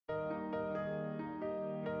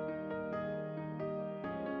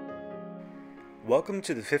Welcome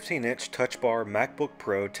to the 15-inch Touchbar MacBook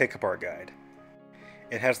Pro take-apart guide.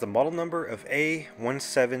 It has the model number of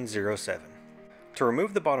A1707. To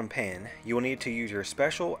remove the bottom pan, you will need to use your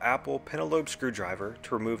special Apple pentalobe screwdriver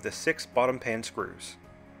to remove the 6 bottom pan screws.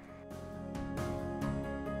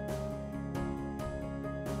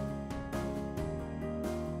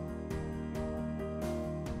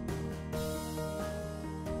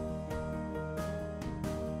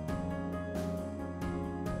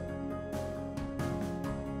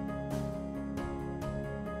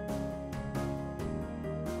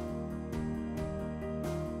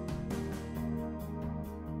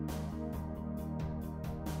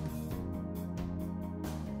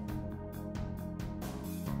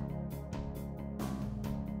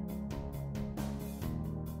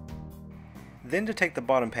 Then to take the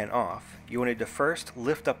bottom pan off, you will need to first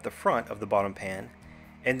lift up the front of the bottom pan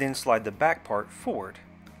and then slide the back part forward,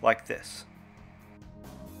 like this.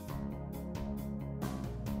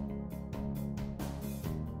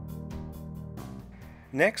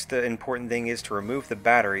 Next, the important thing is to remove the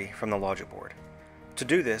battery from the logic board. To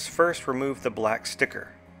do this, first remove the black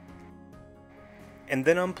sticker, and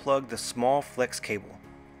then unplug the small flex cable.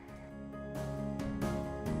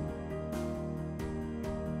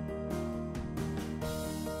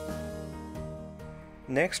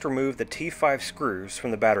 Next, remove the T5 screws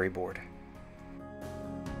from the battery board.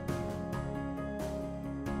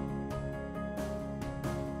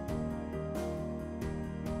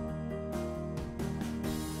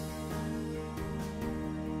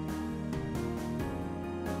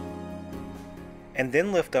 And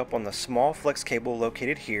then lift up on the small flex cable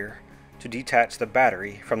located here to detach the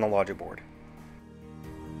battery from the logic board.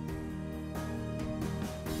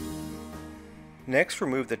 Next,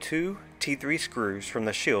 remove the 2 T3 screws from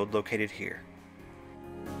the shield located here.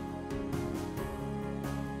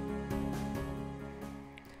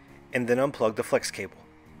 And then unplug the flex cable.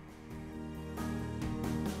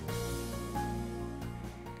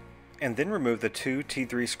 And then remove the 2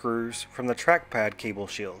 T3 screws from the trackpad cable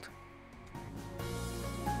shield.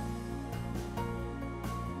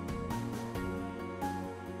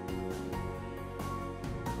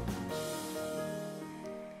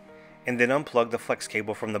 And then unplug the flex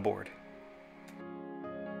cable from the board.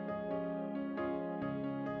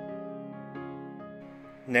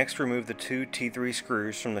 Next, remove the 2 T3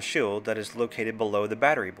 screws from the shield that is located below the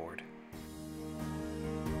battery board.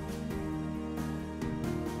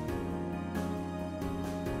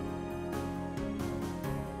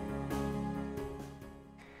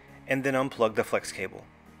 And then unplug the flex cable.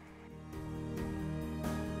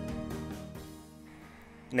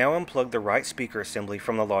 Now unplug the right speaker assembly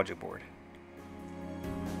from the logic board.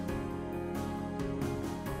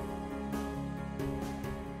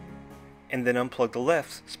 And then unplug the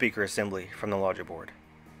left speaker assembly from the logic board.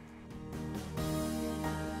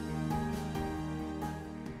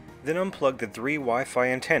 Then unplug the 3 Wi-Fi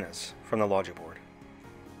antennas from the logic board.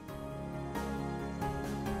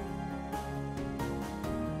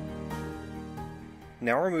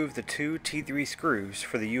 Now remove the 2 T3 screws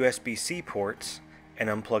for the USB-C ports and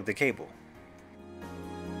unplug the cable.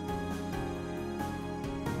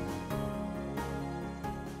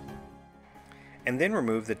 And then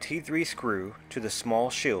remove the T3 screw to the small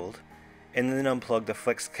shield and then unplug the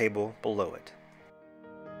flex cable below it.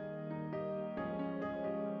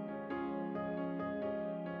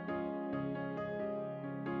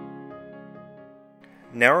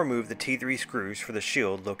 Now remove the T3 screws for the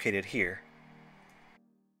shield located here.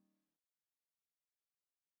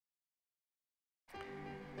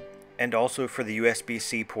 And also for the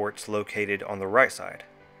USB-C ports located on the right side.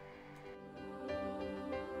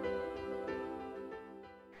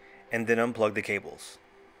 And then unplug the cables.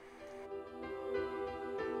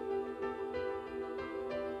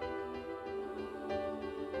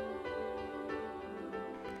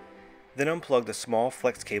 Then unplug the small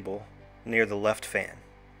flex cable near the left fan.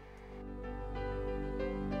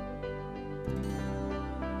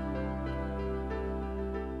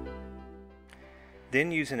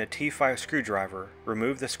 Then, using a T5 screwdriver,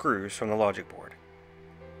 remove the screws from the logic board.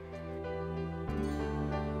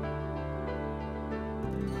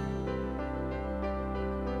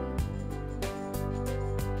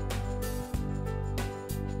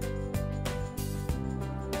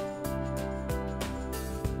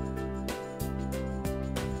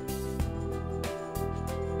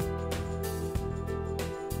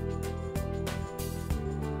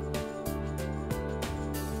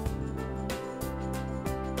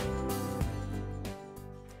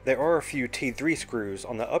 There are a few T3 screws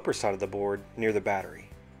on the upper side of the board near the battery.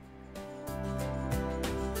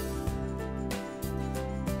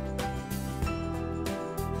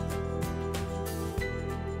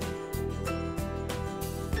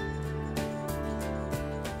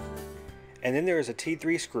 And then there is a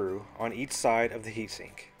T3 screw on each side of the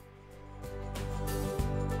heatsink.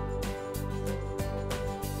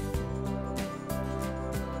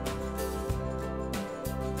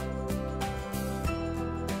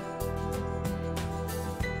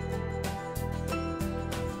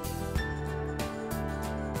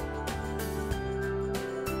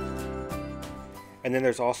 And then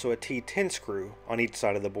there's also a T10 screw on each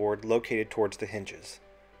side of the board located towards the hinges.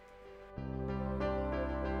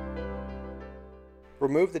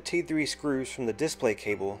 Remove the T3 screws from the display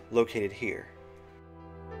cable located here.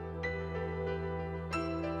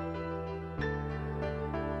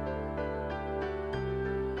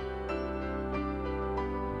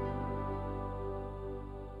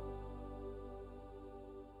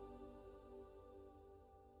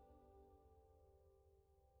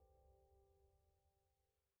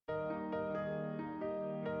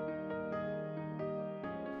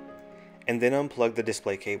 And then unplug the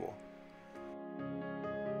display cable.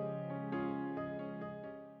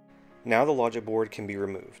 Now the logic board can be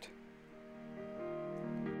removed.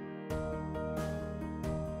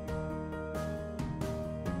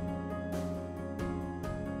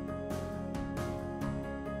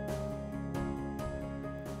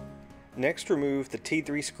 Next, remove the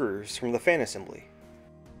T3 screws from the fan assembly.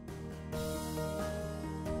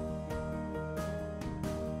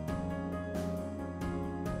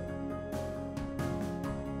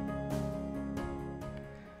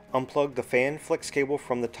 Unplug the fan flex cable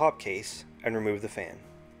from the top case and remove the fan.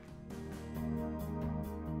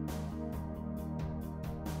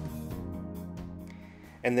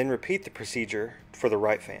 And then repeat the procedure for the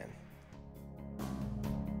right fan.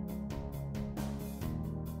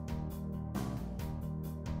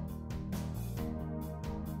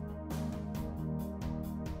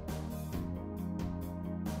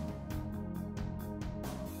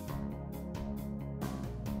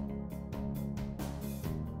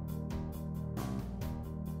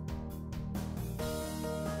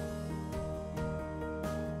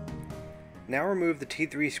 Now remove the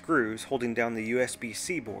T3 screws holding down the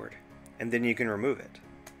USB-C board, and then you can remove it.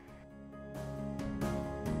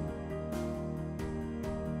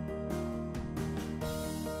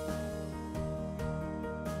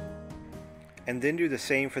 And then do the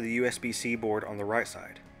same for the USB-C board on the right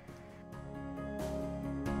side.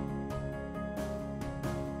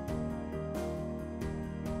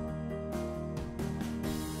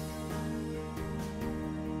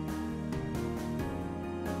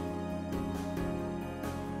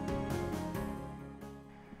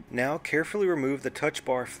 Now carefully remove the touch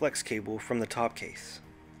bar flex cable from the top case.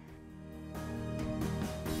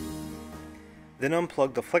 Then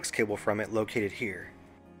unplug the flex cable from it located here.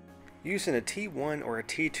 Using a T1 or a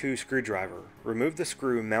T2 screwdriver, remove the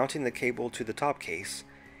screw mounting the cable to the top case,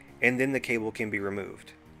 and then the cable can be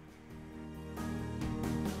removed.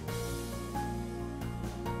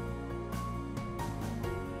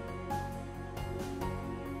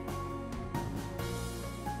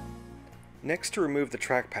 Next, to remove the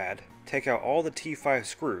trackpad, take out all the T5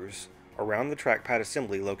 screws around the trackpad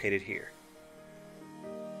assembly located here.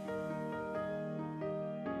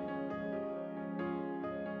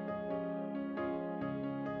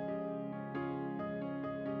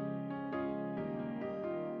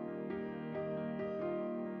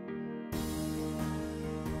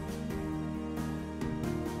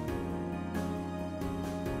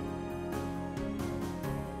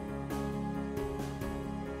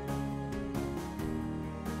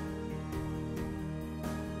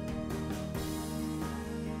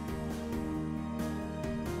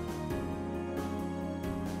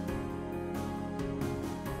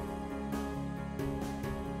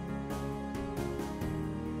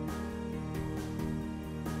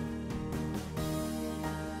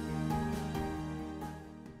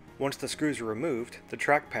 Once the screws are removed, the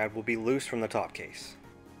trackpad will be loose from the top case.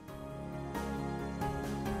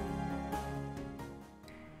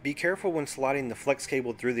 Be careful when sliding the flex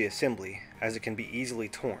cable through the assembly, as it can be easily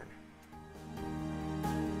torn.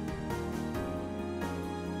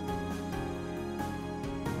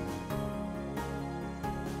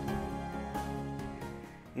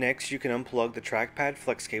 Next, you can unplug the trackpad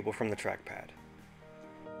flex cable from the trackpad.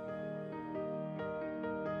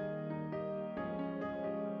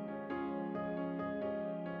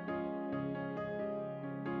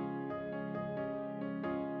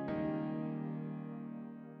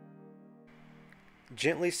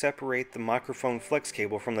 Gently separate the microphone flex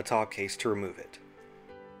cable from the top case to remove it.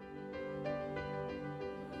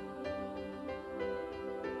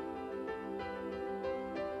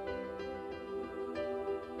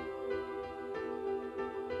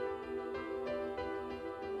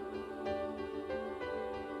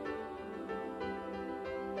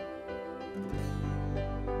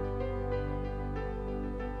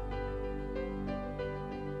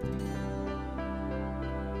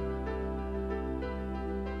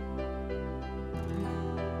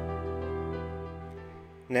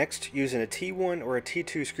 Next, using a T1 or a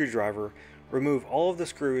T2 screwdriver, remove all of the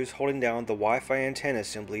screws holding down the Wi-Fi antenna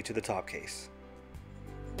assembly to the top case.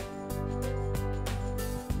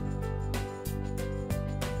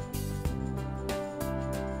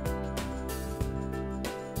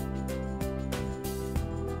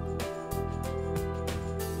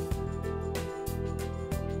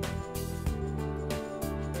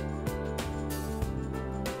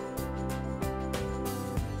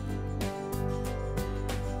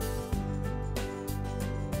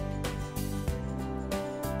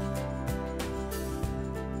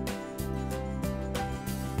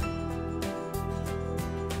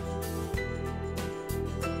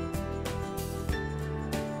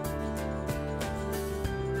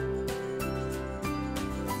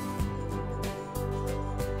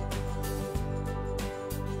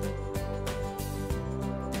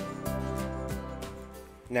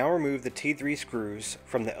 Now remove the T3 screws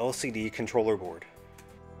from the LCD controller board.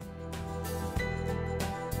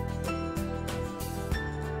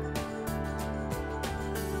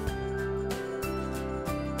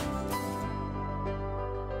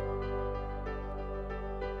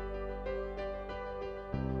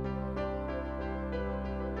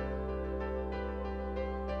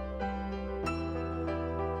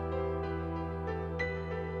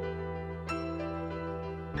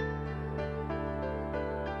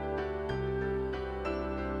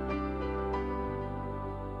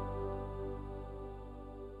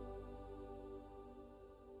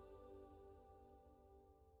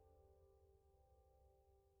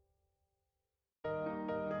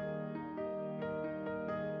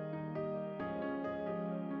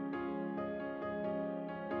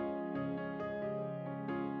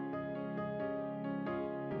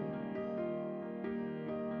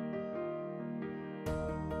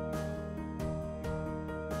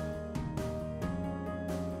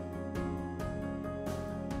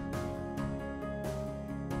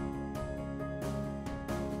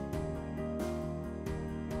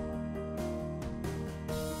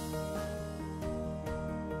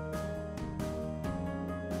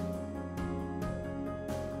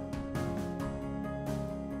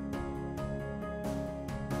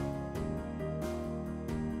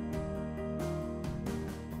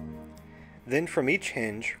 Then from each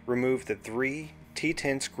hinge, remove the 3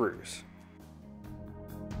 T10 screws.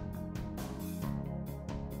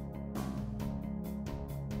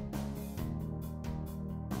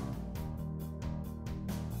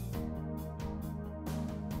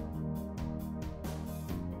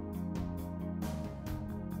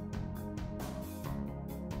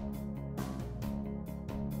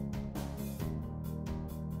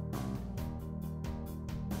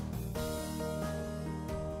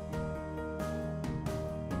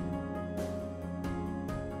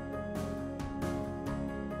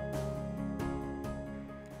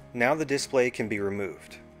 Now the display can be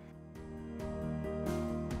removed.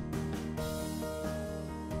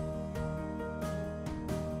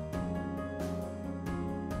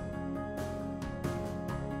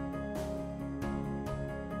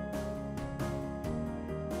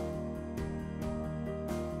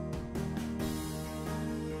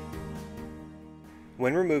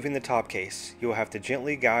 When removing the top case, you will have to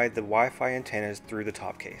gently guide the Wi-Fi antennas through the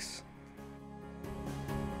top case.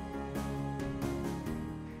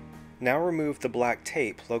 Now remove the black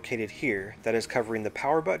tape located here that is covering the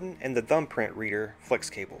power button and the thumbprint reader flex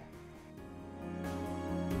cable.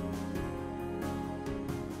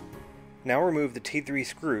 Now remove the T3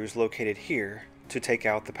 screws located here to take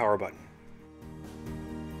out the power button.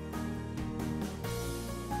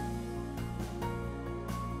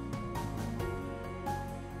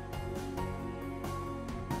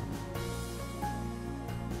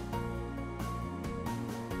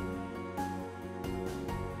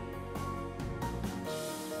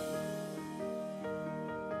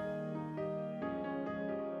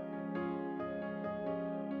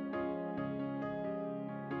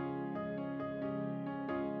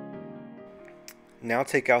 Now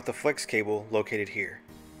take out the flex cable located here.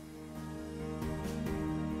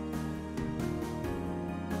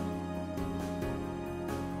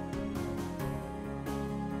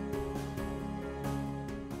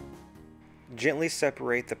 Gently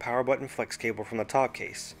separate the power button flex cable from the top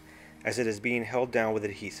case, as it is being held down with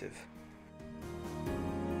adhesive.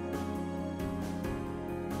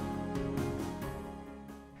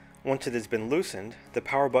 Once it has been loosened, the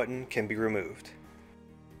power button can be removed.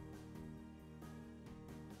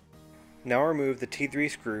 Now remove the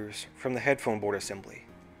T3 screws from the headphone board assembly.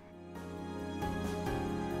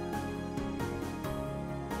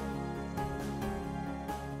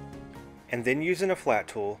 And then using a flat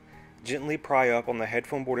tool, gently pry up on the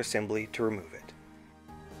headphone board assembly to remove it.